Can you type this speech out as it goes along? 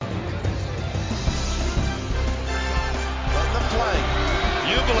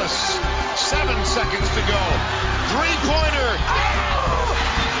Douglas, 7 seconds to go. Three-pointer. Oh!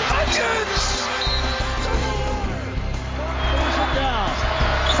 Hutchins! Pulls it down.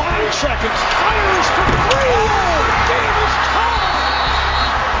 5 seconds. Fires for three. The game is tied.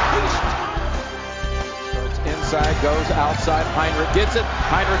 Starts inside, goes outside. Heinrich gets it.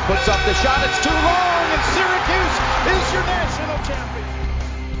 Heinrich puts up the shot. It's too long, and Syracuse is your national champion.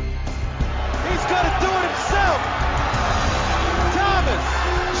 He's going to do it himself. Thomas,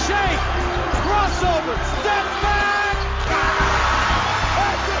 shake, crossover, step back.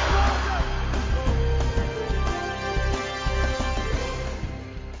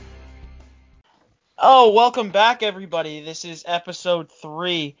 Oh, welcome back, everybody. This is episode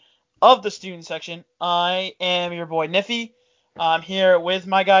 3 of the student section. I am your boy, Niffy. I'm here with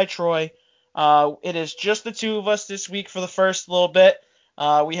my guy, Troy. It is just the two of us this week for the first little bit.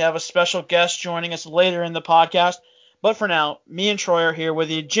 We have a special guest joining us later in the podcast. But for now, me and Troy are here with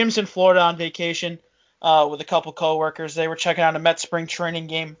you. Jim's in Florida on vacation with a couple coworkers. They were checking out a Met spring training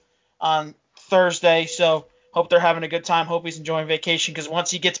game on Thursday, so hope they're having a good time. Hope he's enjoying vacation, because once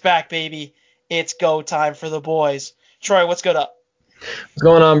he gets back, baby, it's go time for the boys. Troy, what's good up? What's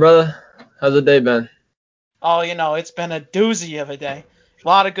going on, brother? How's the day been? Oh, it's been a doozy of a day. A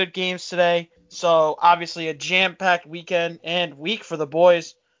lot of good games today. So, obviously, a jam-packed weekend and week for the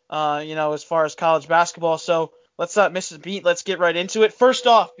boys, as far as college basketball. So, let's not miss a beat. Let's get right into it. First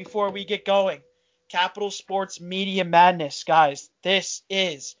off, before we get going, Capital Sports Media Madness, guys. This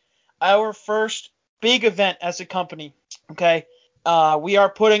is our first big event as a company, okay? We are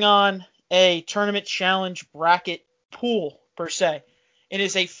putting on a tournament challenge bracket pool, per se. It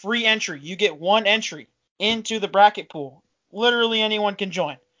is a free entry. You get one entry into the bracket pool. Literally anyone can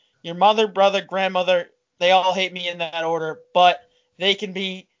join. Your mother, brother, grandmother, they all hate me in that order, but they can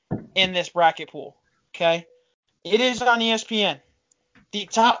be in this bracket pool, okay? It is on ESPN. The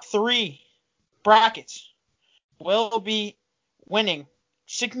top 3 brackets will be winning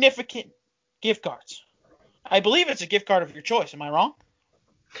significant gift cards. I believe it's a gift card of your choice. Am I wrong?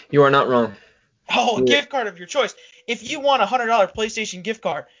 You are not wrong. Oh, a gift card of your choice. If you want a $100 PlayStation gift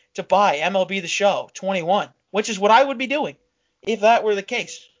card to buy MLB The Show 21, which is what I would be doing if that were the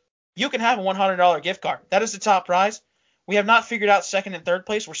case, you can have a $100 gift card. That is the top prize. We have not figured out second and third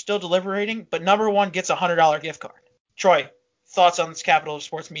place. We're still deliberating, but number 1 gets a $100 gift card. Troy, thoughts on this Capital of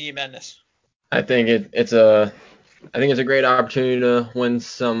Sports Media Madness? I think it's a great opportunity to win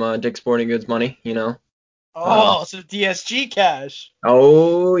some Dick's Sporting Goods money, Oh, some DSG cash.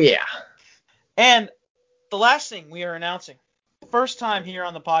 Oh, yeah. And the last thing we are announcing, first time here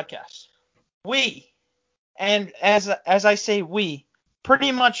on the podcast, we, and as I say we,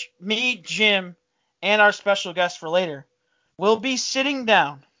 pretty much me, Jim, and our special guest for later, will be sitting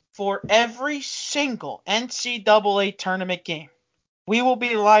down for every single NCAA tournament game. We will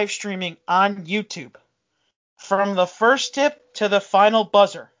be live streaming on YouTube from the first tip to the final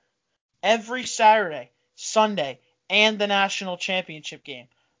buzzer every Saturday, Sunday, and the national championship game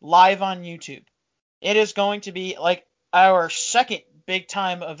live on YouTube. It is going to be like our second big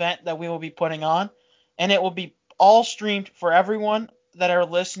time event that we will be putting on, and it will be all streamed for everyone that are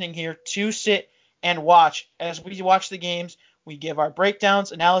listening here to sit and watch. As we watch the games, we give our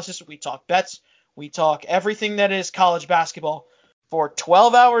breakdowns, analysis, we talk bets, we talk everything that is college basketball for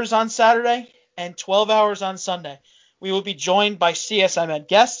 12 hours on Saturday and 12 hours on Sunday. We will be joined by CSM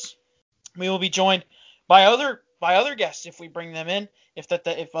guests. We will be joined by other guests if we bring them in,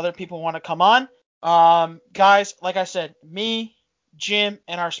 if other people want to come on. Guys, like I said, me, Jim,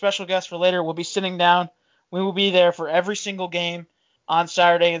 and our special guest for later will be sitting down. We will be there for every single game on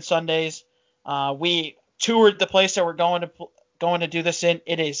Saturday and Sundays. We toured the place that we're going to do this in.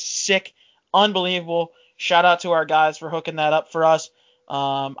 It is sick, unbelievable. Shout out to our guys for hooking that up for us.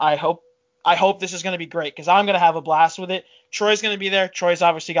 I hope this is going to be great, because I'm going to have a blast with it. Troy's going to be there. Troy's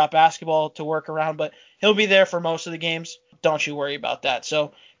obviously got basketball to work around, but he'll be there for most of the games. Don't you worry about that.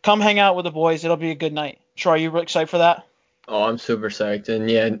 So come hang out with the boys. It'll be a good night. Troy, you excited for that? Oh, I'm super psyched.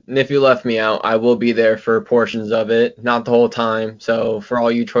 And yeah, if you left me out, I will be there for portions of it, not the whole time. So for all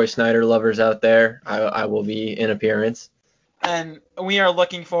you Troy Snyder lovers out there, I will be in appearance. And we are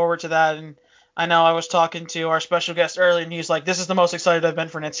looking forward to that. And I know I was talking to our special guest earlier, and he was like, this is the most excited I've been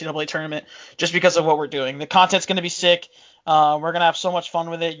for an NCAA tournament just because of what we're doing. The content's going to be sick. We're going to have so much fun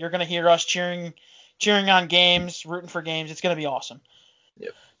with it. You're going to hear us cheering on games, rooting for games. It's going to be awesome.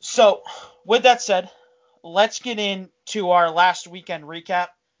 Yep. So with that said, let's get into our last weekend recap.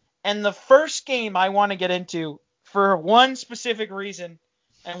 And the first game I want to get into for one specific reason,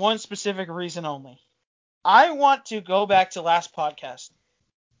 and one specific reason only. I want to go back to last podcast.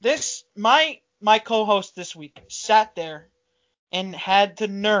 My co-host this week sat there and had the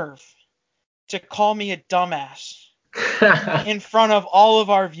nerve to call me a dumbass in front of all of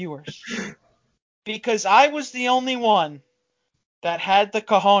our viewers. Because I was the only one that had the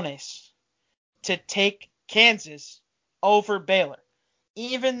cojones to take Kansas over Baylor,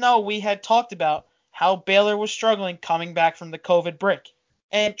 even though we had talked about how Baylor was struggling coming back from the COVID break.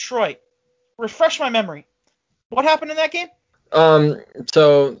 And Troy, refresh my memory. What happened in that game?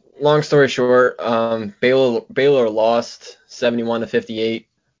 So long story short, Baylor lost 71-58.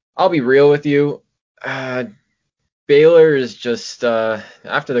 I'll be real with you. Baylor is just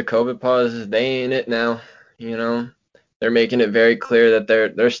after the COVID pause, they ain't it now. You know, they're making it very clear that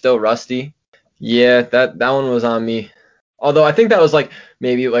they're still rusty. Yeah, that one was on me. Although I think that was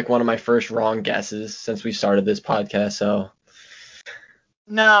maybe one of my first wrong guesses since we started this podcast. So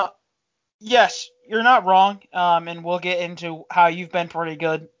Now, yes, you're not wrong, and we'll get into how you've been pretty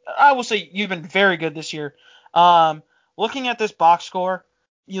good. I will say you've been very good this year. Looking at this box score,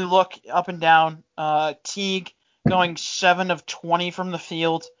 you look up and down. Teague going 7 of 20 from the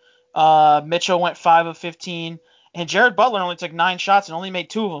field. Mitchell went 5 of 15. And Jared Butler only took 9 shots and only made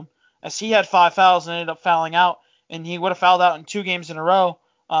 2 of them, as he had 5 fouls and ended up fouling out. And he would have fouled out in 2 games in a row.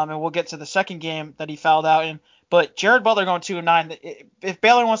 And we'll get to the second game that he fouled out in. But Jared Butler going 2 and 9. If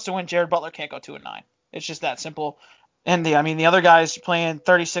Baylor wants to win, Jared Butler can't go 2 and 9. It's just that simple. And the other guys playing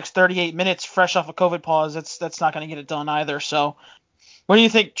 36, 38 minutes fresh off a COVID pause. That's not going to get it done either. So, what do you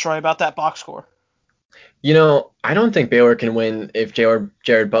think, Troy, about that box score? I don't think Baylor can win if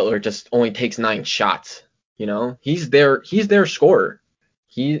Jared Butler just only takes 9 shots. He's their scorer.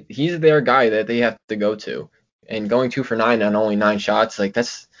 He's their guy that they have to go to. And going 2 for 9 on only 9 shots,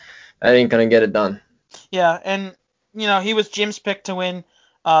 that ain't gonna get it done. Yeah, and he was Jim's pick to win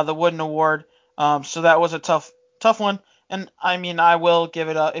the Wooden Award, so that was a tough one. And I will give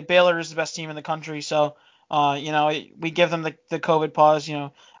it a Baylor is the best team in the country, so we give them the COVID pause.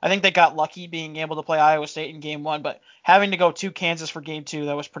 I think they got lucky being able to play Iowa State in game 1, but having to go to Kansas for game 2,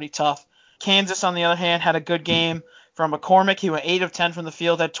 that was pretty tough. Kansas, on the other hand, had a good game from McCormick. He went 8 of 10 from the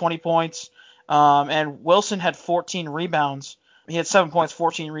field, had 20 points, and Wilson had 14 rebounds. He had 7 points,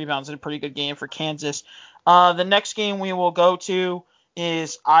 14 rebounds, in a pretty good game for Kansas. The next game we will go to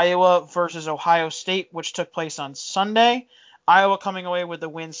is Iowa versus Ohio State, which took place on Sunday. Iowa coming away with the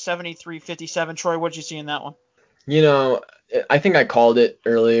win 73-57. Troy, what did you see in that one? I think I called it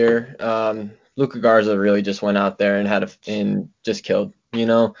earlier. Luka Garza really just went out there and just killed.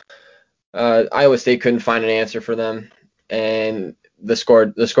 Iowa State couldn't find an answer for them, and the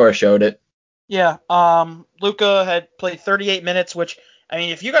score showed it. Yeah, Luka had played 38 minutes, which,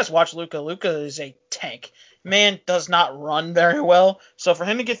 if you guys watch Luka is a tank. Man does not run very well, so for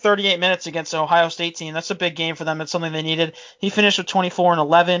him to get 38 minutes against the Ohio State team, that's a big game for them. That's something they needed. He finished with 24 and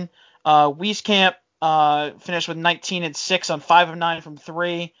 11. Wieskamp finished with 19 and 6 on 5 of 9 from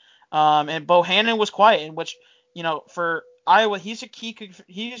 3. And Bohannon was quiet, in which, for Iowa, he's a key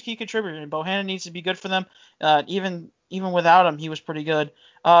contributor, and Bohannon needs to be good for them. Even without him, he was pretty good.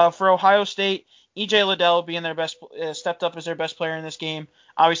 For Ohio State, E.J. Liddell being their best, stepped up as their best player in this game.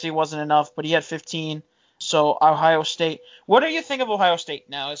 Obviously, it wasn't enough, but he had 15. So Ohio State. What do you think of Ohio State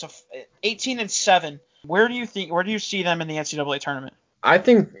now? As 18 and 7, where do you see them in the NCAA tournament? I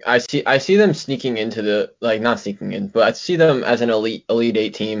think I see them sneaking into the not sneaking in, but I see them as an elite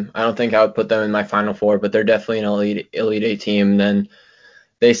 8 team. I don't think I would put them in my Final Four, but they're definitely an elite 8 team. Then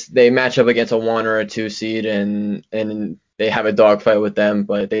they match up against a 1 or a 2 seed, and they have a dogfight with them,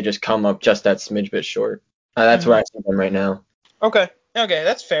 but they just come up just that smidge bit short. That's where I see them right now. Okay,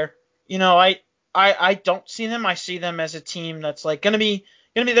 that's fair. I don't see them. I see them as a team that's they're gonna be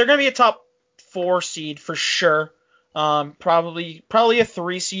a top 4 seed for sure. Probably a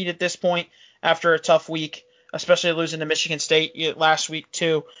 3 seed at this point after a tough week, especially losing to Michigan State last week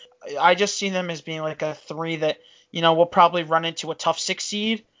too. I just see them as being a 3 that will probably run into a tough 6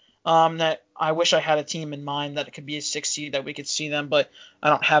 seed. That I wish I had a team in mind that it could be a 6 seed that we could see them, but I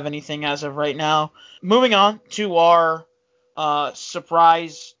don't have anything as of right now. Moving on to our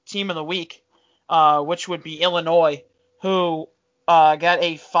surprise team of the week, which would be Illinois, who got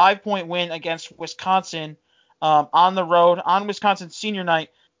a 5-point win against Wisconsin on the road on Wisconsin's senior night.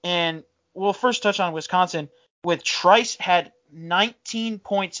 And we'll first touch on Wisconsin, with Trice had 19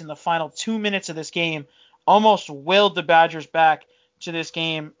 points in the final 2 minutes of this game, almost willed the Badgers back to this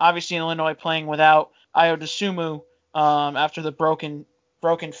game. Obviously, Illinois playing without Ayo Dosunmu after the broken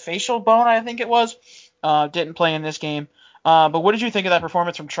facial bone, I think it was. Didn't play in this game. But what did you think of that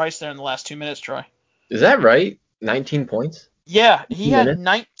performance from Trice there in the last 2 minutes, Troy? Is that right? 19 points? Yeah, he had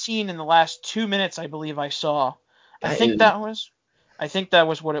 19 in the last 2 minutes, I believe I saw. I think that was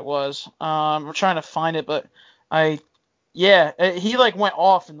what it was. We're trying to find it, but I Yeah, he like went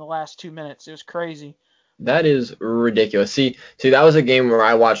off in the last 2 minutes. It was crazy. That is ridiculous. See, that was a game where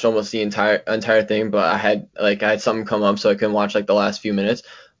I watched almost the entire thing, but I had something come up, so I couldn't watch like the last few minutes.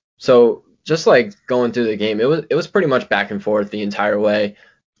 So just like going through the game, it was pretty much back and forth the entire way.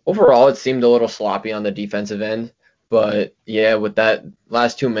 Overall, it seemed a little sloppy on the defensive end, but yeah, with that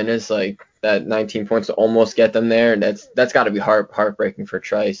last 2 minutes, like that 19 points to almost get them there, that's got to be heartbreaking for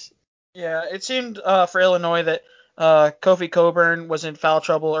Trice. Yeah, it seemed for Illinois that Kofi Coburn was in foul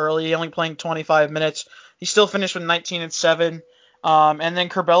trouble early, only playing 25 minutes. He still finished with 19 and 7. And then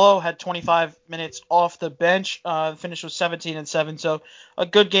Curbelo had 25 minutes off the bench, finished with 17 and 7. So a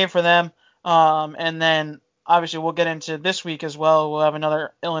good game for them. And then obviously we'll get into this week as well. We'll have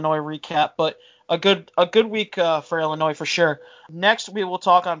another Illinois recap, but a good week for Illinois for sure. Next, we will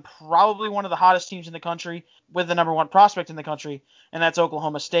talk on probably one of the hottest teams in the country with the number one prospect in the country, and that's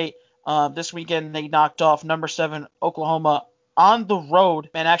Oklahoma State. This weekend, they knocked off number 7 Oklahoma on the road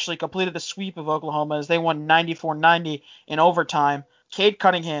and actually completed the sweep of Oklahoma as they won 94-90 in overtime. Cade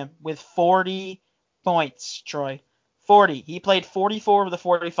Cunningham with 40 points, Troy. 40. He played 44 of the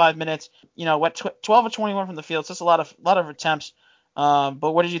 45 minutes. 12 of 21 from the field. So that's a lot of attempts.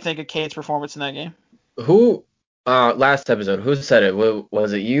 But what did you think of Cade's performance in that game? Who last episode, who said it?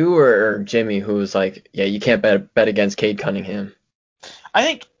 Was it you or Jimmy who was like, yeah, you can't bet against Cade Cunningham?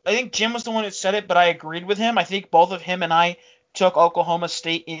 I think Jim was the one who said it, but I agreed with him. I think both of him and I took Oklahoma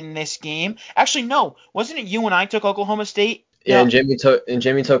State in this game. Actually, no, wasn't it you and I took Oklahoma State? Yeah, No, and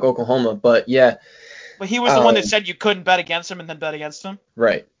Jimmy took Oklahoma, but yeah, but he was the one that said you couldn't bet against him and then bet against him.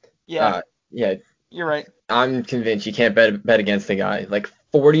 right. Yeah, Yeah, you're right. I'm convinced you can't bet against the guy. Like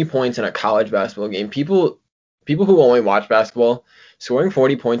 40 points in a college basketball game. People who only watch basketball, scoring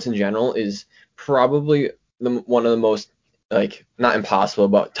 40 points in general is probably one of the most, like, not impossible,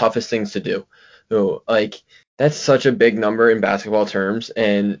 but toughest things to do. So, like, that's such a big number in basketball terms,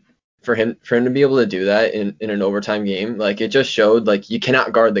 and for him to be able to do that in an overtime game, like, it just showed, like, you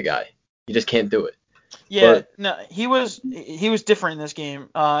cannot guard the guy. You just can't do it. Yeah, no, he was different in this game.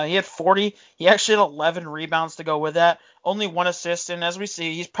 He had 40. He actually had 11 rebounds to go with that. Only one assist, and as we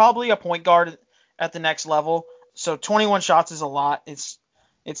see, he's probably a point guard at the next level. So 21 shots is a lot.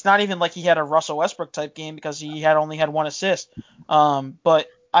 It's not even like he had a Russell Westbrook type game because he only had one assist. But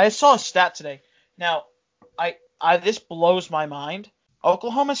I saw a stat today. Now, this blows my mind.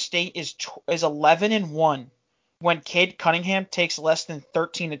 Oklahoma State is 11 and 1 when Cade Cunningham takes less than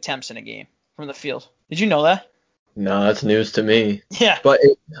 13 attempts in a game from the field. Did you know that? No, that's news to me. Yeah. But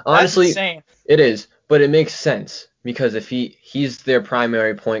honestly, that's insane. It is, but it makes sense because if he's their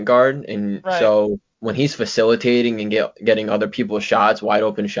primary point guard, and Right. so when he's facilitating and getting other people's shots, wide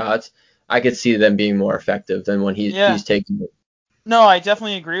open shots, I could see them being more effective than when he's taking it. No, I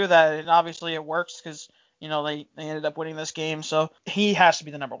definitely agree with that, and obviously it works because they ended up winning this game, so he has to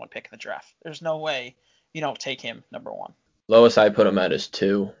be the number one pick in the draft. There's no way you don't take him number one. Lowest I put him at is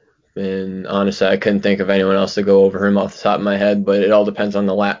 2. And honestly, I couldn't think of anyone else to go over him off the top of my head, but it all depends on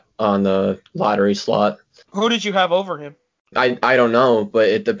the lottery slot. Who did you have over him? I don't know, but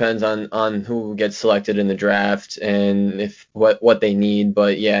it depends on who gets selected in the draft and if what they need.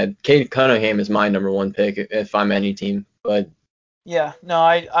 But yeah, Cade Cunningham is my number one pick if I'm any team. But Yeah, no,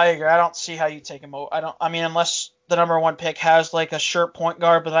 I agree. I don't see how you take him over. I mean, unless the number one pick has like a sure point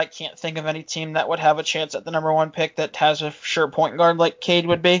guard, but I can't think of any team that would have a chance at the number one pick that has a sure point guard like Cade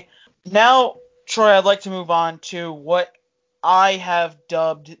would be. Now, Troy, I'd like to move on to what I have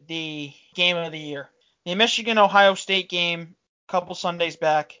dubbed the game of the year. The Michigan-Ohio State game a couple Sundays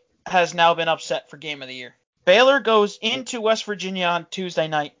back has now been upset for game of the year. Baylor goes into West Virginia on Tuesday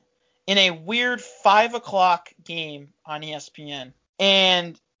night in a weird 5 o'clock game on ESPN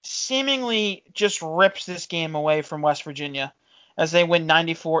and seemingly just rips this game away from West Virginia as they win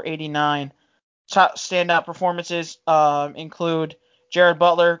 94-89. Top standout performances include Jared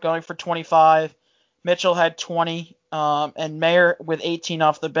Butler going for 25, Mitchell had 20, and Mayer with 18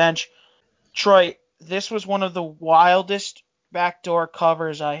 off the bench. Troy, this was one of the wildest backdoor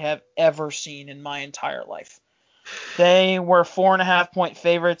covers I have ever seen in my entire life. They were 4.5-point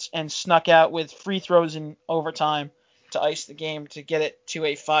favorites and snuck out with free throws in overtime to ice the game to get it to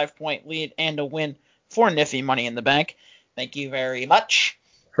a 5-point lead and a win for Niffy Money in the Bank. Thank you very much.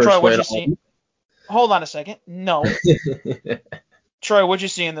 Troy, what'd you see? Hold on a second. No. Troy, what'd you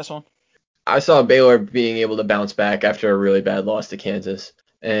see in this one? I saw Baylor being able to bounce back after a really bad loss to Kansas.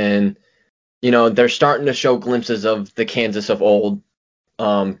 And, they're starting to show glimpses of the Kansas of old,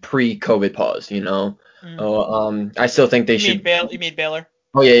 pre-COVID pause, I still think they should. You mean Baylor?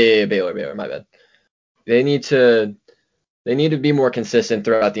 Oh, yeah, Baylor, my bad. They need to they need to be more consistent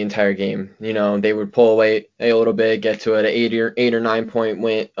throughout the entire game. They would pull away a little bit, get to an 8 or 9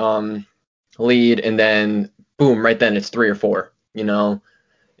 point lead, and then boom, right then it's 3 or 4.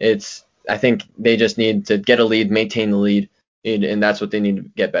 I think they just need to get a lead, maintain the lead, and that's what they need to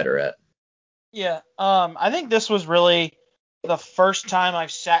get better at. Yeah, I think this was really the first time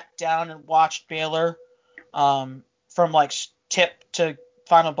I've sat down and watched Baylor from like tip to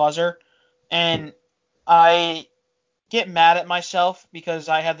final buzzer, and I get mad at myself because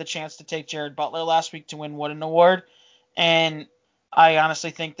I had the chance to take Jared Butler last week to win Wooden Award, and I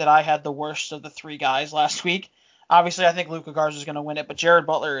honestly think that I had the worst of the 3 guys last week. Obviously, I think Luka Garza is going to win it, but Jared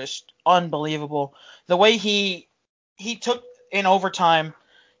Butler is unbelievable. The way he took in overtime,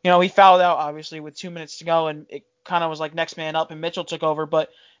 he fouled out obviously with 2 minutes to go, and it kind of was like next man up, and Mitchell took over. But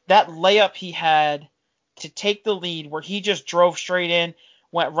that layup he had to take the lead, where he just drove straight in,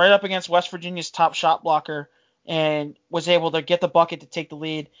 went right up against West Virginia's top shot blocker, and was able to get the bucket to take the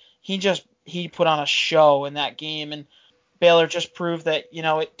lead. He put on a show in that game, and Baylor just proved that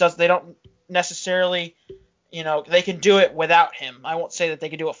they don't necessarily they can do it without him. I won't say that they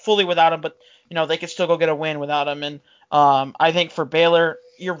can do it fully without him, but they can still go get a win without him. And I think for Baylor,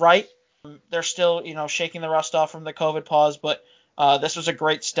 you're right. They're still shaking the rust off from the COVID pause, but this was a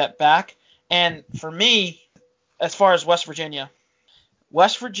great step back. And for me, as far as West Virginia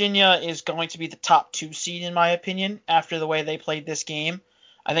is going to be the top 2 seed in my opinion after the way they played this game.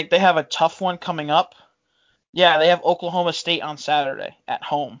 I think they have a tough one coming up. Yeah, they have Oklahoma State on Saturday at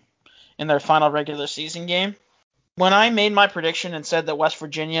home in their final regular season game. When I made my prediction and said that West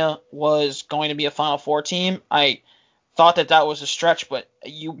Virginia was going to be a Final Four team, I thought that was a stretch, but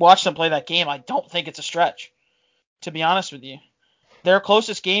you watch them play that game, I don't think it's a stretch, to be honest with you. Their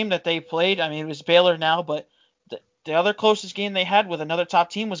closest game that they played, it was Baylor now, but the other closest game they had with another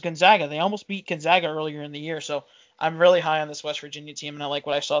top team was Gonzaga. They almost beat Gonzaga earlier in the year, so I'm really high on this West Virginia team, and I like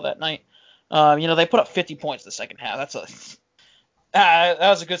what I saw that night. They put up 50 points the second half. That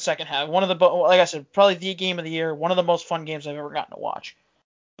was a good second half. One of the, like I said, probably the game of the year. One of the most fun games I've ever gotten to watch.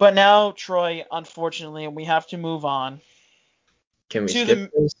 But now, Troy, unfortunately, we have to move on. Can we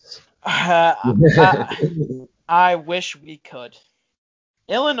skip this? I wish we could.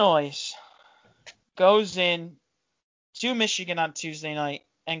 Illinois goes in to Michigan on Tuesday night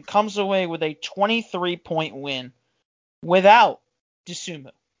and comes away with a 23-point win without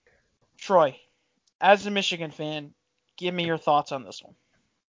Dosunmu. Troy, as a Michigan fan, give me your thoughts on this one.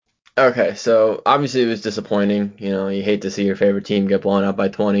 Okay, so obviously it was disappointing. You hate to see your favorite team get blown out by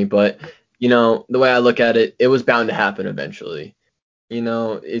 20, but the way I look at it, it was bound to happen eventually.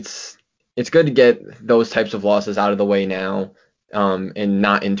 It's good to get those types of losses out of the way now, and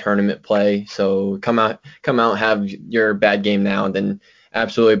not in tournament play. So come out, have your bad game now, and then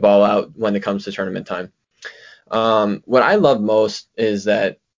absolutely ball out when it comes to tournament time. What I love most is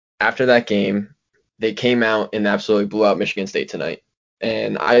that after that game, they came out and absolutely blew out Michigan State tonight.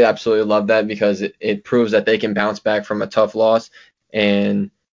 And I absolutely love that because it proves that they can bounce back from a tough loss and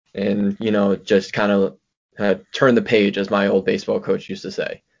just kind of turn the page, as my old baseball coach used to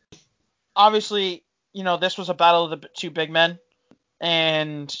say. Obviously, this was a battle of the 2 big men.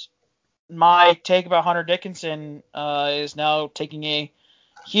 And my take about Hunter Dickinson is now taking a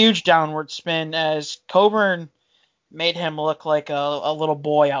huge downward spin as Coburn made him look like a little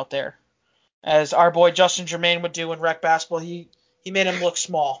boy out there. As our boy Justin Germain would do in rec basketball, he made him look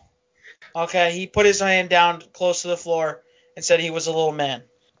small. Okay, he put his hand down close to the floor and said he was a little man.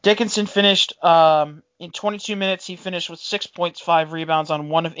 Dickinson finished in 22 minutes. He finished with 6 points, 5 rebounds on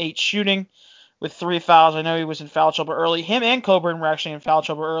 1 of 8 shooting with 3 fouls. I know he was in foul trouble early. Him and Coburn were actually in foul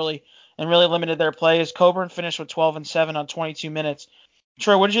trouble early and really limited their play as Coburn finished with 12 and 7 on 22 minutes.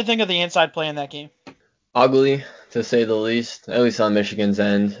 Troy, what did you think of the inside play in that game? Ugly, to say the least, at least on Michigan's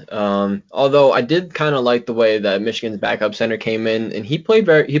end. Although I did kind of like the way that Michigan's backup center came in, and he played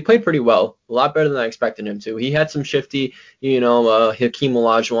pretty well, a lot better than I expected him to. He had some shifty, Hakeem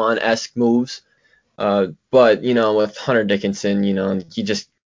Olajuwon-esque moves, but with Hunter Dickinson,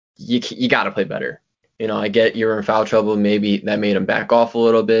 you got to play better. I get you're in foul trouble, maybe that made him back off a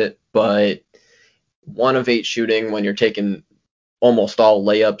little bit, but 1 of 8 shooting when you're taking almost all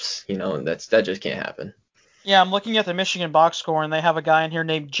layups, that just can't happen. Yeah, I'm looking at the Michigan box score, and they have a guy in here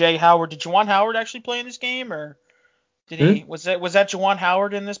named Jay Howard. Did Juwan Howard actually play in this game, or did he? Was that Juwan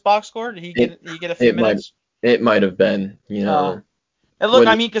Howard in this box score? Did he get a few minutes? It might have been, And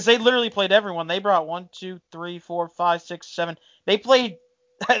look, because they literally played everyone. They brought 1, 2, 3, 4, 5, 6, 7. They played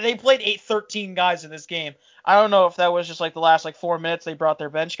 13 guys in this game. I don't know if that was just like the last 4 minutes they brought their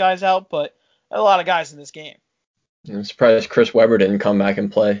bench guys out, but a lot of guys in this game. I'm surprised Chris Webber didn't come back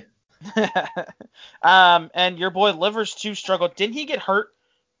and play. And your boy Livers too struggled. Didn't he get hurt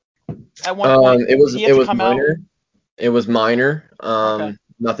at one point? It Did he have to was come out? minor. It was minor. Okay.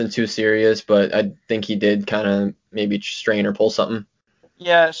 Nothing too serious, but I think he did kind of maybe strain or pull something.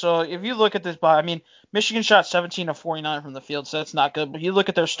 Yeah, so if you look at this, I mean, Michigan shot 17 of 49 from the field, so that's not good. But you look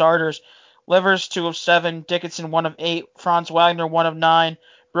at their starters: Livers 2 of 7, Dickinson 1 of 8, Franz Wagner 1 of 9,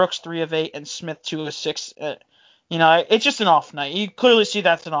 Brooks 3 of 8, and Smith 2 of 6. It's just an off night. You clearly see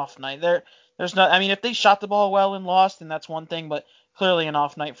that's an off night. There's not. I mean, if they shot the ball well and lost, then that's one thing. But clearly an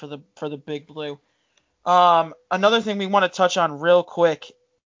off night for the Big Blue. Another thing we want to touch on real quick: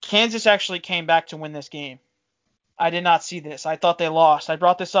 Kansas actually came back to win this game. I did not see this. I thought they lost. I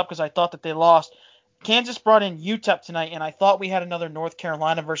brought this up because I thought that they lost. Kansas brought in UTEP tonight, and I thought we had another North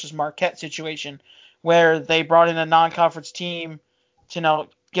Carolina versus Marquette situation where they brought in a non-conference team to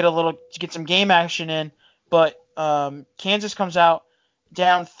get some game action in. But Kansas comes out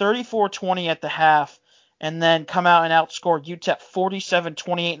down 34-20 at the half, and then come out and outscore UTEP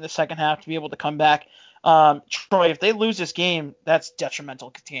 47-28 in the second half to be able to come back. Troy, if they lose this game, that's detrimental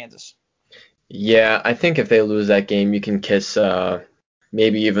to Kansas. Yeah, I think if they lose that game, you can kiss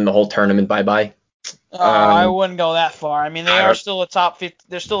maybe even the whole tournament bye-bye. I wouldn't go that far. I mean, they I are don't, still a top 50,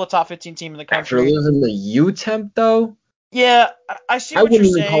 they're still a top 15 team in the after country. losing the UTEP though, Yeah, I see I what you're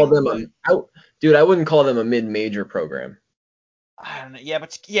wouldn't even call saying, them but I wouldn't call them a mid-major program. I don't know.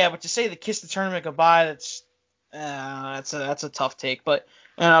 But to say to kiss the tournament goodbye, that's a tough take. But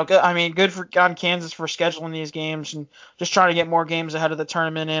good on Kansas for scheduling these games and just trying to get more games ahead of the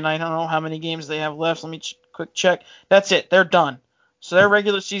tournament. And I don't know how many games they have left. Let me quick check. That's it. They're done. So their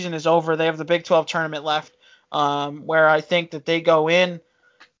regular season is over. They have the Big 12 tournament left, where I think that they go in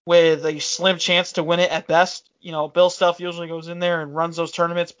with a slim chance to win it at best. Bill Self usually goes in there and runs those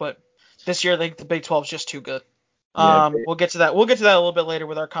tournaments, but this year I think the Big 12 is just too good. Yeah, We'll get to that. We'll get to that a little bit later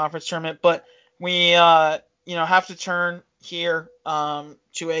with our conference tournament, but we have to turn here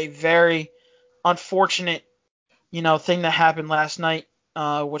to a very unfortunate thing that happened last night,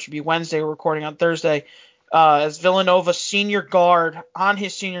 which would be Wednesday. We're recording on Thursday. As Villanova senior guard on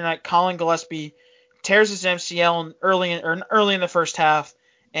his senior night, Collin Gillespie tears his MCL early in the first half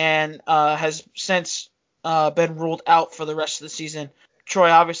and has since been ruled out for the rest of the season. Troy,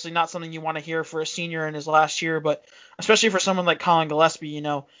 obviously not something you want to hear for a senior in his last year, but especially for someone like Collin Gillespie,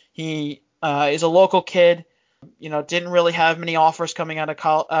 he is a local kid, didn't really have many offers coming out of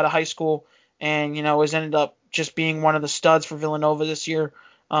high school, and has ended up just being one of the studs for Villanova this year.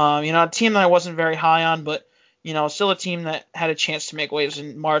 A team that I wasn't very high on, but still a team that had a chance to make waves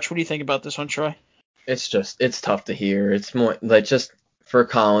in March. What do you think about this one, Troy? it's tough to hear. It's more like just for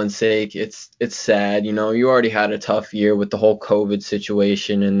Colin's sake, it's sad. You already had a tough year with the whole COVID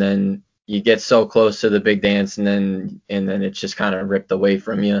situation, and then you get so close to the big dance, and then it's just kind of ripped away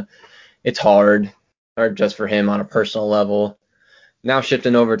from you. It's hard just for him on a personal level. Now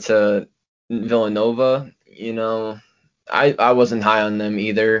shifting over to Villanova, I wasn't high on them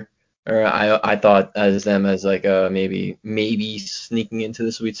either. Or I thought as them as like a maybe sneaking into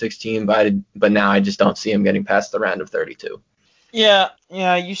the Sweet 16, but now I just don't see them getting past the round of 32. Yeah.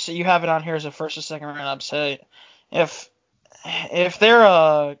 You have it on here as a first or second round upset. If they're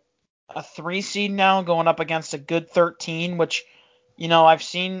a 3 seed now going up against a good 13, which I've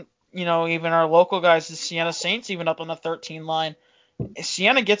seen even our local guys, the Siena Saints, even up on the 13 line. If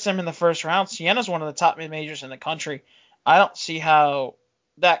Siena gets them in the first round, Siena's one of the top mid majors in the country. I don't see how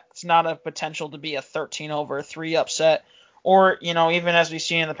that's not a potential to be a 13 over 3 upset, or even as we've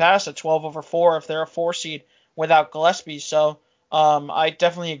seen in the past, a 12 over 4 if they're a 4 seed without Gillespie. So I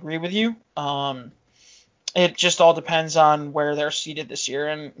definitely agree with you. It just all depends on where they're seated this year,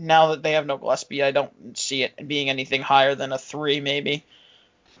 and now that they have no Gillespie, I don't see it being anything higher than a 3 maybe.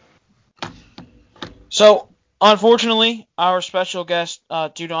 So, unfortunately, our special guest,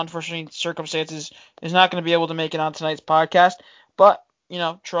 due to unforeseen circumstances, is not going to be able to make it on tonight's podcast. But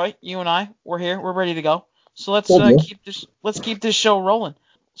Troy, you and I, we're here, we're ready to go. So let's keep this show rolling.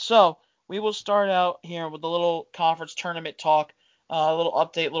 So we will start out here with a little conference tournament talk, a little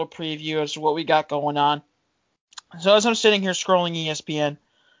update, a little preview as to what we got going on. So as I'm sitting here scrolling ESPN,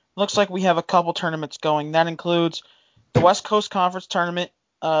 looks like we have a couple tournaments going. That includes the West Coast Conference Tournament,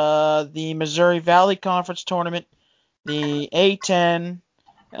 the Missouri Valley Conference Tournament, the A10,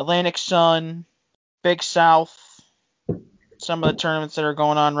 Atlantic Sun, Big South, some of the tournaments that are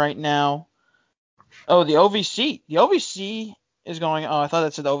going on right now. Oh, the OVC. The OVC is going. Oh, I thought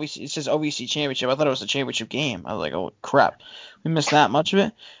it said OVC. It says OVC Championship. I thought it was a championship game. I was like, oh, crap. We missed that much of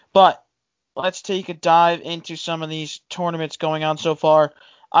it. But let's take a dive into some of these tournaments going on so far.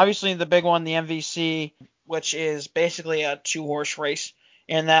 Obviously, the big one, the MVC, which is basically a 2-horse race.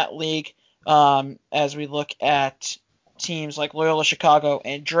 in that league as we look at teams like Loyola Chicago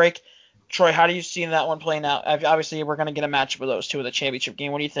and Drake. Troy, how do you see that one playing out? Obviously, we're going to get a matchup of those two in the championship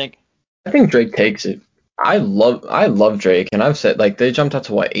game. What do you think? I think Drake takes it. I love Drake, and I've said like they jumped out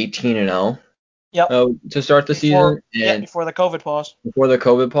to what 18-0. Yep. To start the season. And before the COVID pause. Before the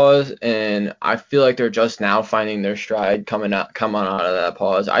COVID pause, and I feel like they're just now finding their stride coming out of that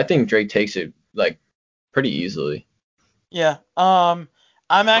pause. I think Drake takes it like pretty easily. Yeah. I'm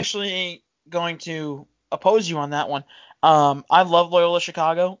actually going to oppose you on that one. I love Loyola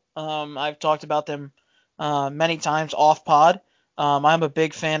Chicago. I've talked about them many times off pod. I'm a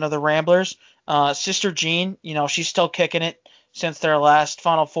big fan of the Ramblers. Sister Jean, she's still kicking it since their last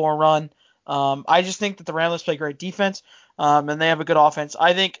Final Four run. I just think that the Ramblers play great defense, and they have a good offense.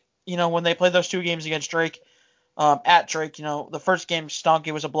 I think, when they played those two games against Drake, at Drake, the first game stunk.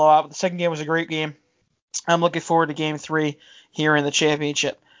 It was a blowout, but the second game was a great game. I'm looking forward to Game 3 here in the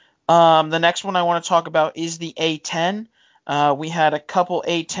championship. The next one I want to talk about is the A10. We had a couple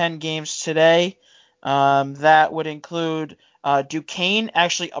A10 games today. That would include Duquesne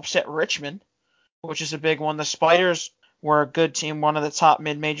actually upset Richmond, which is a big one. The Spiders were a good team, one of the top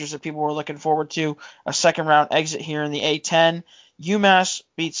mid-majors that people were looking forward to. A second-round exit here in the A10. UMass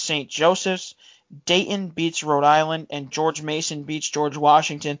beats St. Joseph's. Dayton beats Rhode Island, and George Mason beats George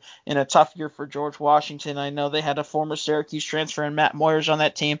Washington in a tough year for George Washington. I know they had a former Syracuse transfer and Matt Moyers on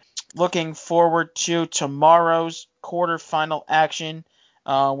that team. Looking forward to tomorrow's quarterfinal action,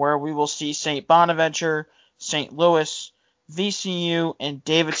 where we will see St. Bonaventure, St. Louis, VCU, and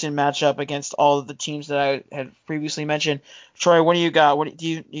Davidson match up against all of the teams that I had previously mentioned. Troy, what do you got? What do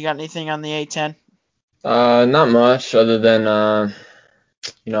you got anything on the A10? Not much other than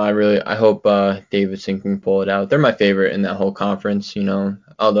I hope Davidson can pull it out. They're my favorite in that whole conference,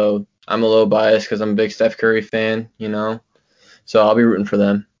 although I'm a little biased because I'm a big Steph Curry fan, so I'll be rooting for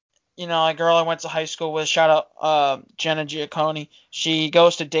them. A girl I went to high school with, shout out Jenna Giacconi. She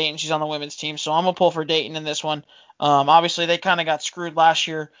goes to Dayton. She's on the women's team, so I'm going to pull for Dayton in this one. Obviously, they kind of got screwed last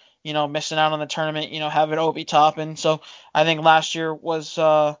year, missing out on the tournament, having Obi Toppin. So I think last year was,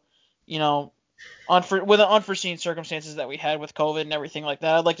 with the unforeseen circumstances that we had with COVID and everything like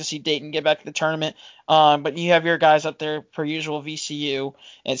that. I'd like to see Dayton get back to the tournament. But you have your guys up there, per usual. VCU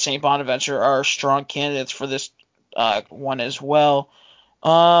and St. Bonaventure are strong candidates for this one as well.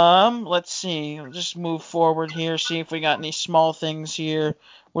 Let's see. We'll just move forward here, see if we got any small things here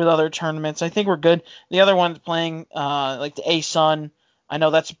with other tournaments. I think we're good. The other one's playing like the A-Sun. I know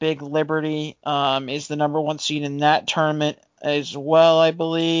that's big. Liberty is the number one seed in that tournament as well, I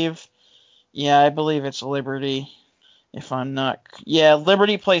believe. Yeah, I believe it's Liberty. If I'm not... Yeah,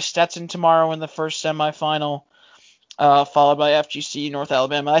 Liberty plays Stetson tomorrow in the first semifinal, followed by FGC North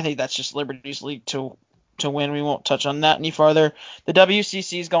Alabama. I think that's just Liberty's league to win. We won't touch on that any farther. The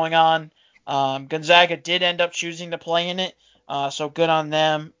WCC is going on. Gonzaga did end up choosing to play in it, so good on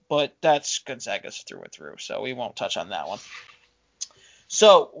them. But that's Gonzaga's through and through, so we won't touch on that one.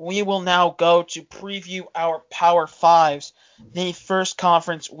 So we will now go to preview our Power Fives. The first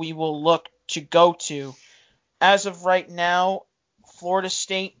conference we will look to go to. As of right now, Florida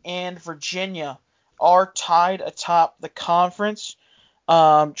State and Virginia are tied atop the conference.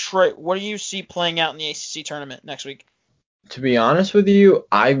 Troy, what do you see playing out in the ACC tournament next week? To be honest with you,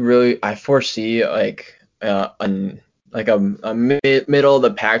 I foresee a middle of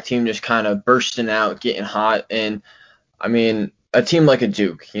the pack team just kind of bursting out, getting hot, and I mean a team like a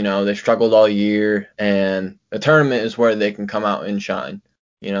Duke, they struggled all year, and the tournament is where they can come out and shine.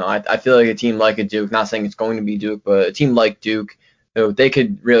 I feel like a team like a Duke, not saying it's going to be Duke, but a team like Duke, they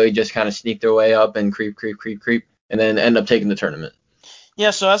could really just kind of sneak their way up and creep, and then end up taking the tournament.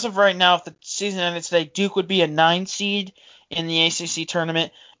 Yeah, so as of right now, if the season ended today, Duke would be a 9 seed in the ACC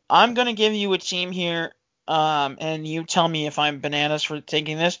tournament. I'm going to give you a team here, and you tell me if I'm bananas for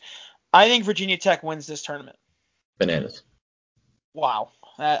taking this. I think Virginia Tech wins this tournament. Bananas. Wow.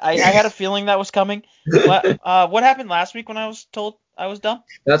 I had a feeling that was coming. What happened last week when I was told I was dumb?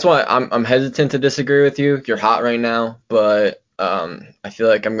 That's why I'm hesitant to disagree with you. You're hot right now, but I feel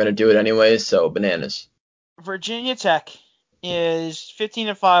like I'm going to do it anyways, so bananas. Virginia Tech is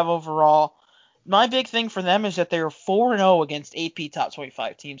 15-5 overall. My big thing for them is that they are 4-0 against AP top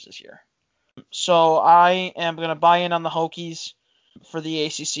 25 teams this year. So I am going to buy in on the Hokies for the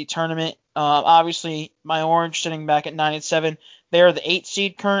ACC tournament. Obviously, my Orange sitting back at 9-7. They are the 8th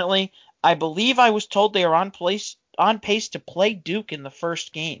seed currently. I believe I was told they are on pace to play Duke in the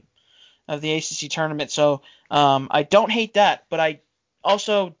first game of the ACC tournament. So I don't hate that, but I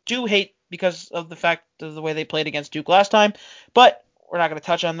also do hate because of the fact of the way they played against Duke last time. But we're not going to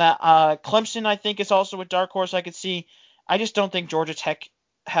touch on that. Clemson, I think, is also a dark horse I could see. I just don't think Georgia Tech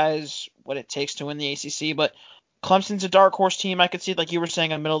has what it takes to win the ACC, but Clemson's a dark horse team. I could see, like you were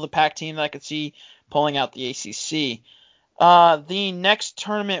saying, a middle of the pack team that I could see pulling out the ACC. The next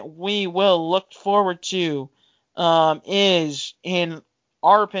tournament we will look forward to is, in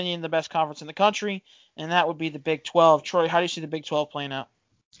our opinion, the best conference in the country, and that would be the Big 12. Troy, how do you see the Big 12 playing out?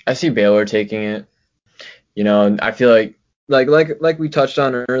 I see Baylor taking it. I feel like we touched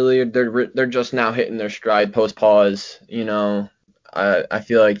on earlier, they're just now hitting their stride post pause. I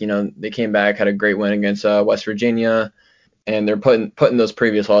feel like they came back, had a great win against West Virginia, and they're putting those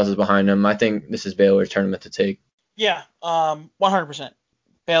previous losses behind them. I think this is Baylor's tournament to take. Yeah, 100%.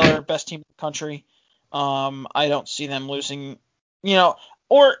 Baylor, best team in the country. I don't see them losing.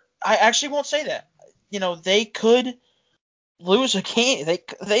 Or I actually won't say that. They could lose a game.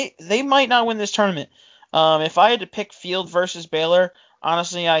 They might not win this tournament. If I had to pick Field versus Baylor,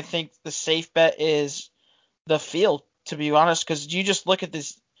 honestly, I think the safe bet is the Field, to be honest, because you just look at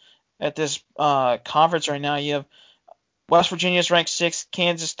this conference right now. You have West Virginia's ranked 6th,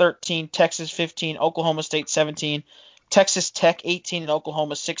 Kansas 13, Texas 15, Oklahoma State 17, Texas Tech 18, and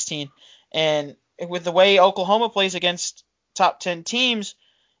Oklahoma 16. And with the way Oklahoma plays against top 10 teams,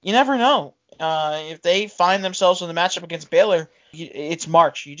 you never know. If they find themselves in the matchup against Baylor, it's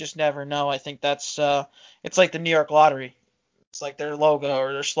March. You just never know. I think that's it's like the New York Lottery. It's like their logo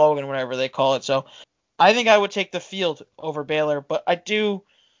or their slogan, whatever they call it. So I think I would take the Field over Baylor, but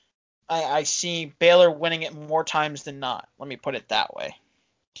I see Baylor winning it more times than not. Let me put it that way.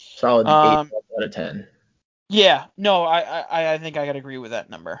 Solid 8 out of 10. Yeah, no, I think I could agree with that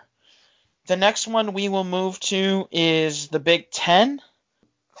number. The next one we will move to is the Big Ten.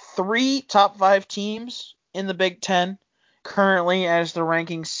 3 top 5 teams in the Big Ten currently as the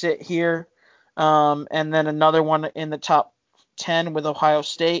rankings sit here, and then another one in the top 10 with Ohio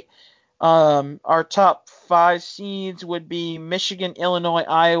State. Our top 5 seeds would be Michigan, Illinois,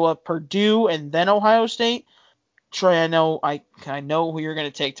 Iowa, Purdue, and then Ohio State. Troy, I know who you're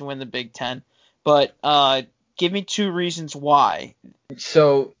going to take to win the Big Ten, but give me 2 reasons why.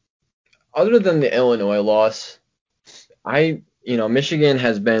 So, other than the Illinois loss, Michigan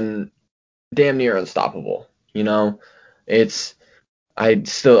has been damn near unstoppable. I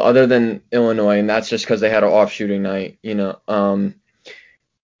still, other than Illinois, and that's just because they had an off shooting night.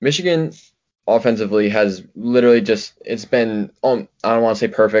 Michigan offensively has literally it's been, I don't want to say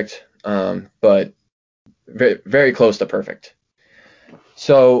perfect, but very, very close to perfect.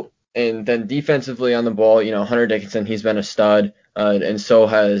 So, and then defensively on the ball, Hunter Dickinson, he's been a stud, and so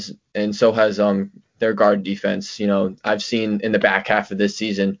has their guard defense. I've seen in the back half of this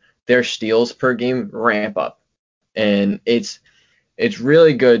season their steals per game ramp up, and it's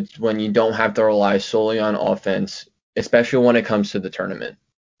really good when you don't have to rely solely on offense, especially when it comes to the tournament.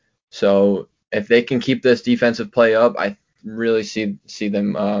 So if they can keep this defensive play up, I really see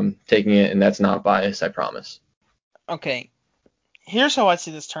them taking it, and that's not biased, I promise. Okay, here's how I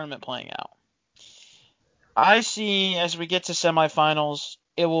see this tournament playing out. I see, as we get to semifinals,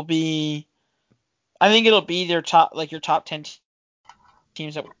 I think it'll be your top 10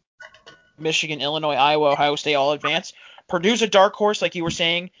 teams that Michigan, Illinois, Iowa, Ohio State all advance. Purdue's a dark horse, like you were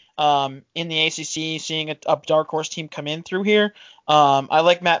saying, in the ACC, seeing a dark horse team come in through here. I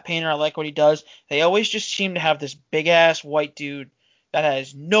like Matt Painter. I like what he does. They always just seem to have this big-ass white dude that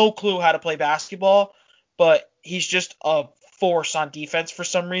has no clue how to play basketball, but he's just a force on defense for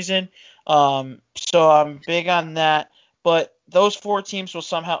some reason. So I'm big on that. But those 4 teams will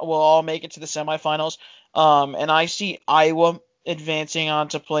all make it to the semifinals. And I see Iowa advancing on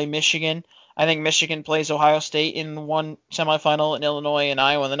to play Michigan. I think Michigan plays Ohio State in one semifinal, and Illinois and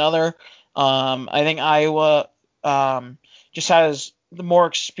Iowa in another. I think Iowa just has the more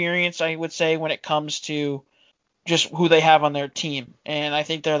experience, I would say, when it comes to just who they have on their team. And I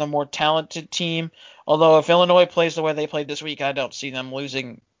think they're the more talented team. Although if Illinois plays the way they played this week, I don't see them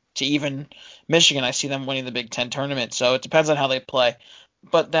losing to even Michigan. I see them winning the Big Ten tournament. So it depends on how they play.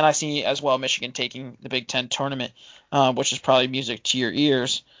 But then I see as well Michigan taking the Big Ten tournament, which is probably music to your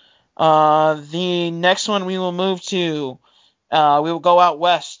ears. The next one we will move to, we will go out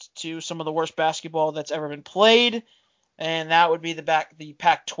west to some of the worst basketball that's ever been played, and that would be the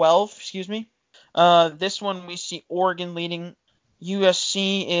Pac-12, excuse me. This one we see Oregon leading.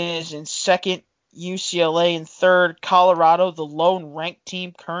 USC is in second, UCLA in third. Colorado, the lone ranked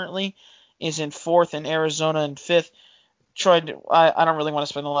team currently, is in fourth, and Arizona in fifth. Troy, I don't really want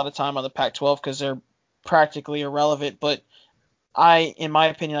to spend a lot of time on the Pac-12 because they're practically irrelevant, but in my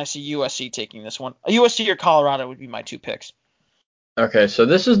opinion, I see USC taking this one. USC or Colorado would be my 2 picks. Okay, so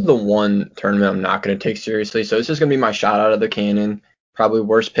this is the one tournament I'm not going to take seriously. So this is going to be my shot out of the cannon. Probably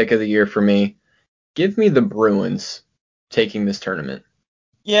worst pick of the year for me. Give me the Bruins taking this tournament.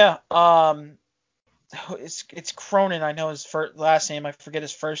 Yeah, it's Cronin. I know his last name. I forget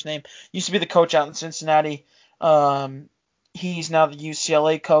his first name. Used to be the coach out in Cincinnati. He's now the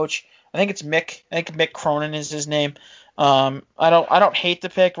UCLA coach. I think it's Mick. I think Mick Cronin is his name. I don't hate the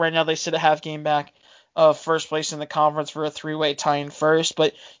pick. Right now they sit a half game back of first place in the conference for a three-way tie in first.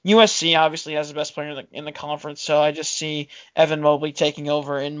 But USC obviously has the best player in the conference, so I just see Evan Mobley taking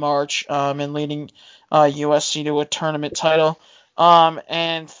over in March and leading USC to a tournament title.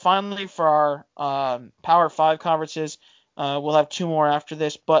 And finally, for our Power 5 conferences, we'll have two more after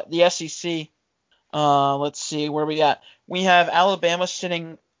this. But the SEC, let's see, where we at? We have Alabama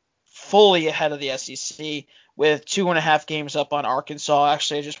sitting fully ahead of the SEC with 2.5 games up on Arkansas.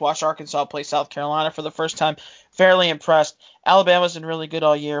 Actually, I just watched Arkansas play South Carolina for the first time. Fairly impressed. Alabama's been really good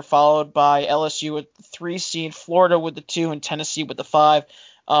all year, followed by LSU with the 3 seed, Florida with the 2, and Tennessee with the 5.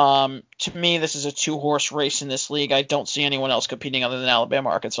 To me, this is a 2-horse race in this league. I don't see anyone else competing other than Alabama,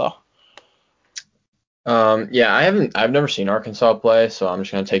 Arkansas. Yeah, I've never seen Arkansas play, so I'm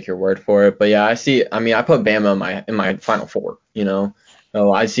just gonna take your word for it. But yeah, I put Bama in my Final Four, you know.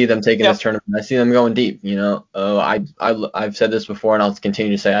 So I see them taking this tournament. I see them going deep, you know. I've said this before, and I'll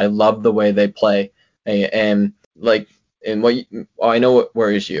continue to say I love the way they play. And like, and I know what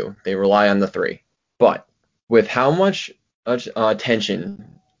worries you. They rely on the 3, but with how much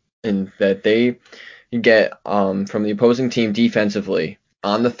attention and that they get from the opposing team defensively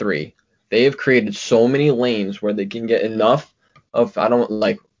on the 3. They have created so many lanes where they can get enough of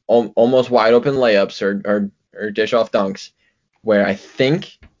almost wide open layups or dish off dunks, where I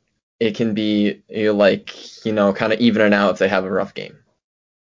think it can be kind of even it out if they have a rough game.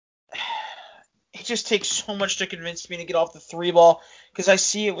 It just takes so much to convince me to get off the 3 ball because I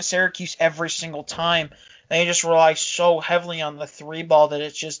see it with Syracuse every single time. They just rely so heavily on the 3 ball that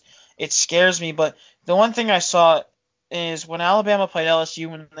it scares me. But the one thing I saw is when Alabama played LSU,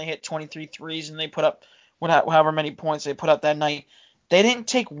 when they hit 23 threes and they put up however many points they put up that night, they didn't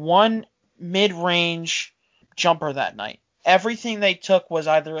take one mid-range jumper that night. Everything they took was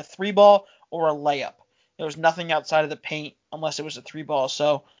either a 3 ball or a layup. There was nothing outside of the paint unless it was a 3 ball.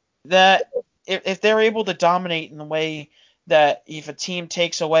 So that if they're able to dominate in the way that if a team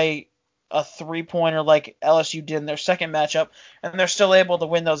takes away a 3-pointer like LSU did in their second matchup, and they're still able to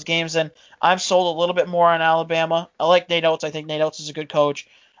win those games, then I'm sold a little bit more on Alabama. I like Nate Oates. I think Nate Oates is a good coach.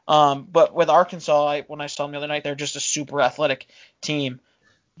 But with Arkansas, when I saw them the other night, they're just a super athletic team.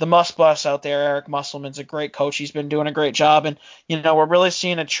 The Muss Bus out there, Eric Musselman's a great coach. He's been doing a great job. And, we're really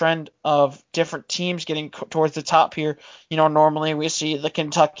seeing a trend of different teams getting towards the top here. Normally we see the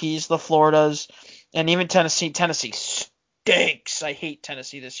Kentuckys, the Floridas, and even Tennessee. Tennessee stinks. I hate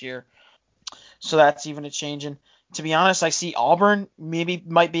Tennessee this year. So that's even a change. And to be honest, I see Auburn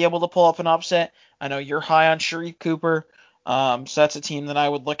might be able to pull up an upset. I know you're high on Sharif Cooper. So that's a team that I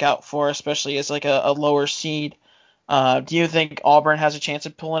would look out for, especially as like a lower seed. Do you think Auburn has a chance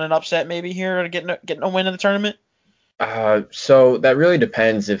of pulling an upset maybe here or getting a win in the tournament? So that really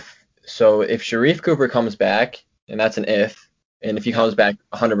depends if Sharif Cooper comes back, and that's an if, and if he comes back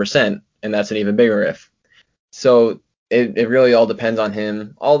 100%, and that's an even bigger if. So it really all depends on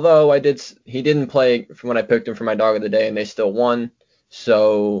him. Although he didn't play from when I picked him for my dog of the day, and they still won.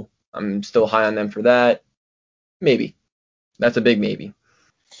 So I'm still high on them for that. Maybe. That's a big maybe.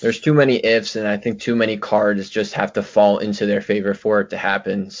 There's too many ifs, and I think too many cards just have to fall into their favor for it to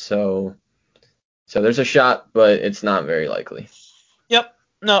happen. So there's a shot, but it's not very likely. Yep.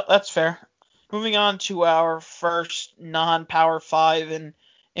 No, that's fair. Moving on to our first non-Power 5, and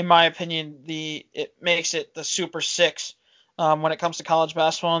in my opinion, it makes it the Super 6 when it comes to college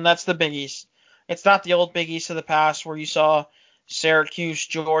basketball, and that's the Big East. It's not the old Big East of the past where you saw Syracuse,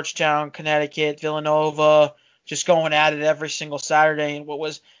 Georgetown, Connecticut, Villanova just going at it every single Saturday in what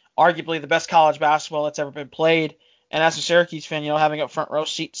was arguably the best college basketball that's ever been played. And as a Syracuse fan, having a front row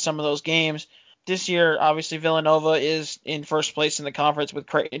seat to some of those games. This year, obviously, Villanova is in first place in the conference with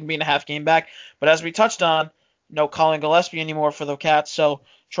Creighton being a half game back. But as we touched on, no Collin Gillespie anymore for the Cats. So,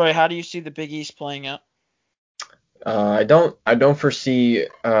 Troy, how do you see the Big East playing out? I don't foresee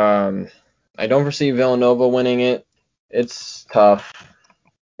Villanova winning it. It's tough.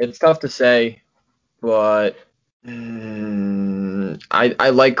 It's tough to say, but I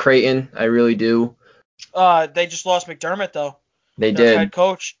like Creighton. I really do. They just lost McDermott though. They Their did.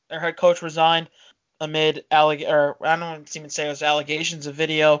 Their head coach resigned amid I don't even say it was allegations of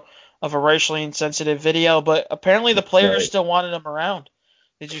a racially insensitive video, but apparently the players still wanted him around.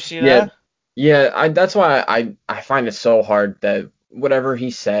 Did you see that? Yeah. That's why I find it so hard that whatever he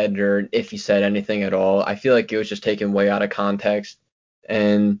said or if he said anything at all, I feel like it was just taken way out of context.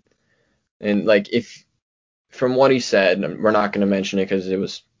 And like if from what he said, and we're not going to mention it because it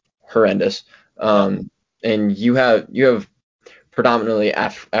was horrendous. And you have predominantly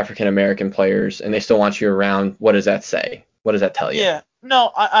African American players, and they still want you around. What does that say? What does that tell you? Yeah,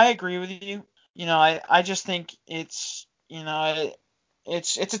 no, I agree with you. I just think it's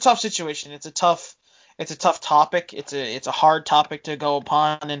it's a tough situation. It's a tough topic. It's a hard topic to go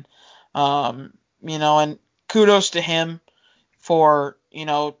upon, and and kudos to him for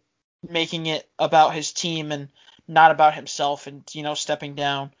making it about his team and not about himself, and stepping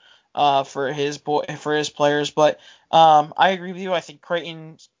down for his players. But I agree with you. I think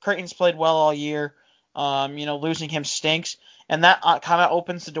Creighton's played well all year. Losing him stinks, and that kind of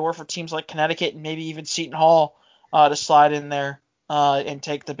opens the door for teams like Connecticut and maybe even Seton Hall to slide in there and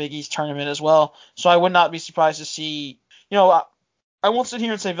take the Big East tournament as well. So I would not be surprised to see. I won't sit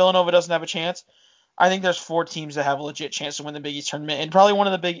here and say Villanova doesn't have a chance. I think there's 4 teams that have a legit chance to win the Big East tournament, and probably one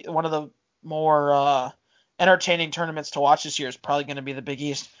of the more entertaining tournaments to watch this year is probably going to be the Big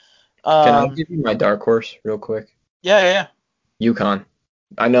East. Can I give you my dark horse real quick? Yeah. UConn.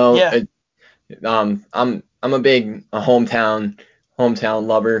 I know. Yeah. I'm a big hometown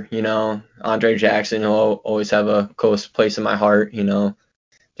lover. Andre Jackson will always have a close place in my heart.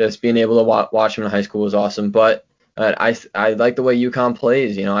 Just being able to watch him in high school was awesome. But I like the way UConn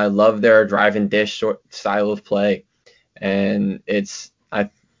plays. I love their drive and dish style of play, and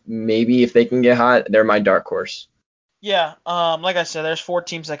maybe if they can get hot, they're my dark horse. Yeah. Like I said, there's 4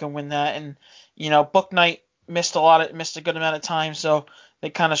 teams that can win that, and Book Night missed a good amount of time, so they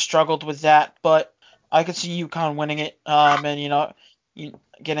kind of struggled with that. But I could see UConn winning it. And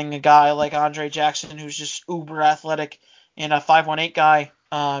getting a guy like Andre Jackson, who's just uber athletic, and a 5'18" guy.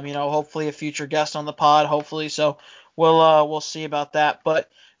 Hopefully a future guest on the pod. Hopefully, so we'll see about that. But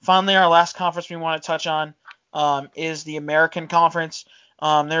finally, our last conference we want to touch on is the American Conference.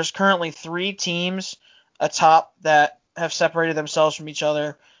 There's currently 3 teams atop that have separated themselves from each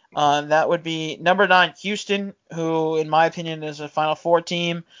other. That would be number 9 Houston, who in my opinion is a Final Four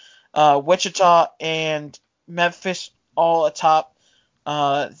team. Wichita and Memphis all atop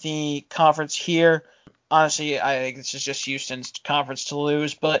the conference here. Honestly, I think this is just Houston's conference to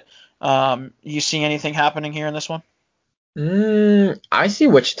lose, but you see anything happening here in this one? I see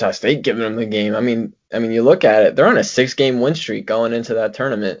Wichita State giving them the game. I mean, you look at it; they're on a 6-game win streak going into that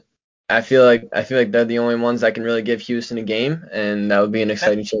tournament. I feel like they're the only ones that can really give Houston a game, and that would be an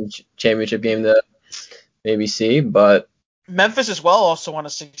exciting championship game to maybe see. But Memphis as well also on a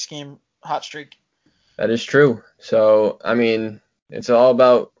 6-game hot streak. that is true. So it's all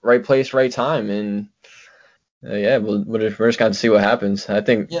about right place, right time, and we're just going to see what happens. I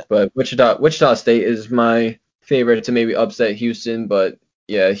think, yeah. But Wichita State is my favorite to maybe upset Houston, but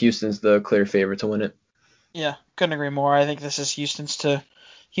yeah, Houston's the clear favorite to win it. Yeah, couldn't agree more. I think this is Houston's to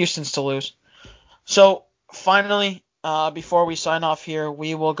lose. So finally, before we sign off here,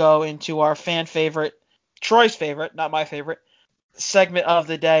 we will go into our fan favorite, Troy's favorite, not my favorite, segment of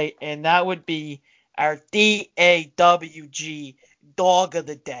the day, and that would be our DAWG, Dog of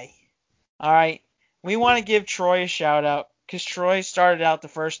the Day. All right, we want to give Troy a shout out because Troy started out the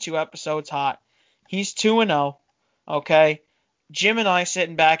first 2 episodes hot. He's 2-0. Okay, Jim and I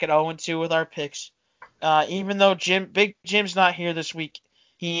sitting back at 0-2 with our picks. Even though Big Jim's not here this week,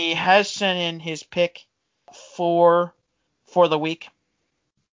 he has sent in his pick for the week.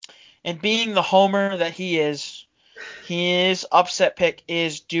 And being the homer that he is, his upset pick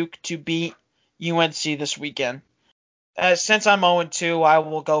is Duke to beat UNC this weekend. Since I'm 0-2, I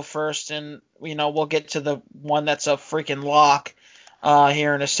will go first, and we'll get to the one that's a freaking lock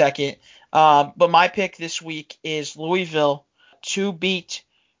here in a second. But my pick this week is Louisville to beat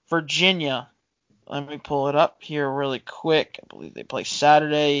Virginia. Let me pull it up here really quick. I believe they play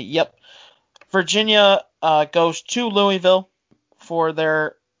Saturday. Yep. Virginia goes to Louisville for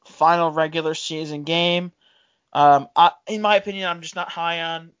their final regular season game. In my opinion, I'm just not high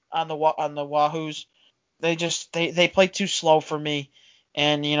on the Wahoos. They play too slow for me,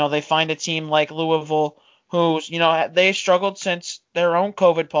 and they find a team like Louisville who's they struggled since their own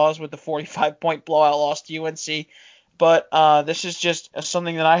COVID pause with the 45-point blowout loss to UNC. But this is just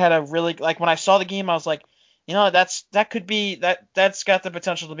something that I had a really when I saw the game, I was like, that's got the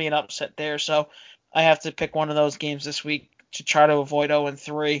potential to be an upset there. So I have to pick one of those games this week to try to avoid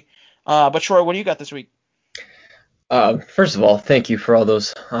 0-3. But Troy, what do you got this week? First of all, thank you for all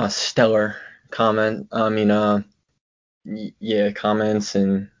those stellar comments,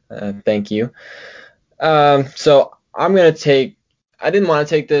 and thank you. So I'm gonna I didn't want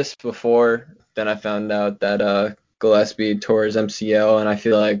to take this before, then I found out that Gillespie tore his MCL, and I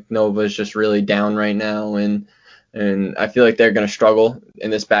feel like Nova's just really down right now, and And I feel like they're going to struggle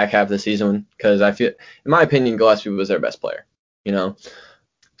in this back half of the season because I feel, in my opinion, Gillespie was their best player, you know.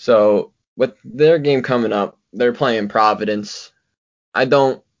 So with their game coming up, they're playing Providence. I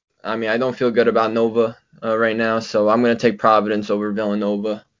don't feel good about Nova right now, so I'm going to take Providence over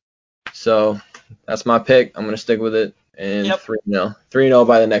Villanova. So that's my pick. I'm going to stick with it. And 3-0. 3-0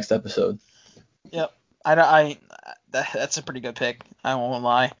 by the next episode. Yep. That's a pretty good pick. I won't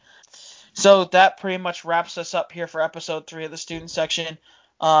lie. So that pretty much wraps us up here for episode 3 of the student section.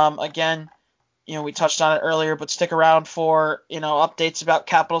 Again, we touched on it earlier, but stick around for, updates about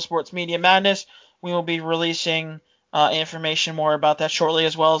Capital Sports Media Madness. We will be releasing information more about that shortly,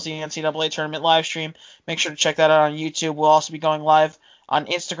 as well as the NCAA tournament live stream. Make sure to check that out on YouTube. We'll also be going live on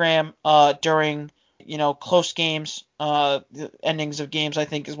Instagram during, close games, the endings of games, I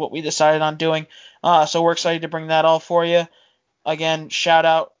think is what we decided on doing. So we're excited to bring that all for you. Again, shout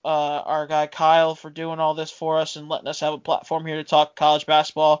out our guy Kyle for doing all this for us and letting us have a platform here to talk college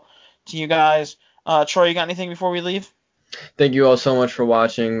basketball to you guys. Troy, you got anything before we leave? Thank you all so much for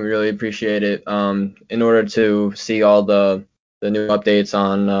watching. We really appreciate it. In order to see all the new updates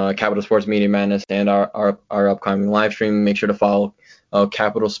on Capital Sports Media Madness and our upcoming live stream, make sure to follow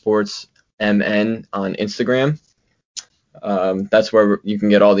Capital Sports MN on Instagram. That's where you can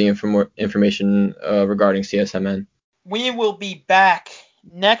get all the information regarding CSMN. We will be back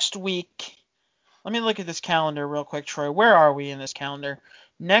next week. Let me look at this calendar real quick, Troy. Where are we in this calendar?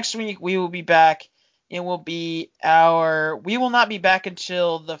 Next week we will be back. It will be we will not be back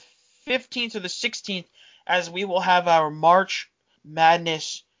until the 15th or the 16th, as we will have our March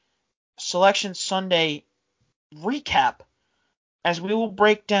Madness Selection Sunday recap, as we will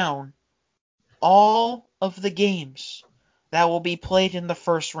break down all of the games that will be played in the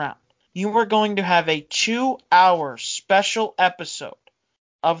first round. You are going to have a 2-hour special episode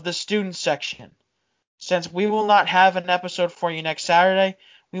of the student section. Since we will not have an episode for you next Saturday,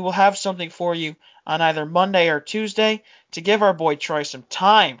 we will have something for you on either Monday or Tuesday to give our boy Troy some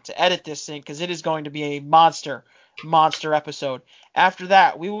time to edit this thing, because it is going to be a monster episode. After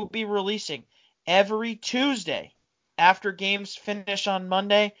that, we will be releasing every Tuesday. After games finish on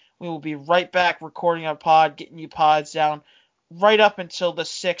Monday, we will be right back recording our pod, getting you pods down right up until the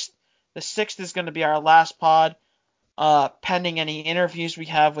 6th. The 6th is going to be our last pod, pending any interviews we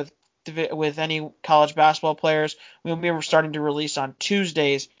have with any college basketball players. We'll be starting to release on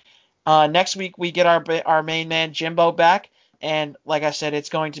Tuesdays. Next week we get our main man Jimbo back, and like I said, it's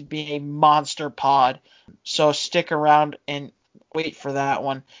going to be a monster pod. So stick around and wait for that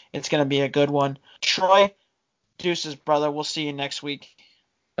one. It's going to be a good one. Troy, deuces, brother. We'll see you next week.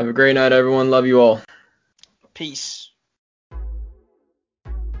 Have a great night, everyone. Love you all. Peace.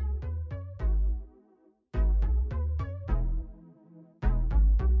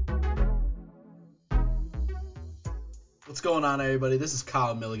 What's going on, everybody? This is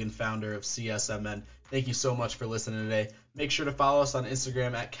Kyle Milligan, founder of CSMN. Thank you so much for listening today. Make sure to follow us on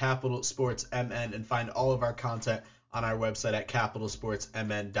Instagram at Capital Sports MN and find all of our content on our website at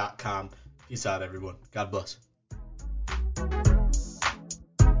capitalsportsmn.com. Peace out, everyone. God bless.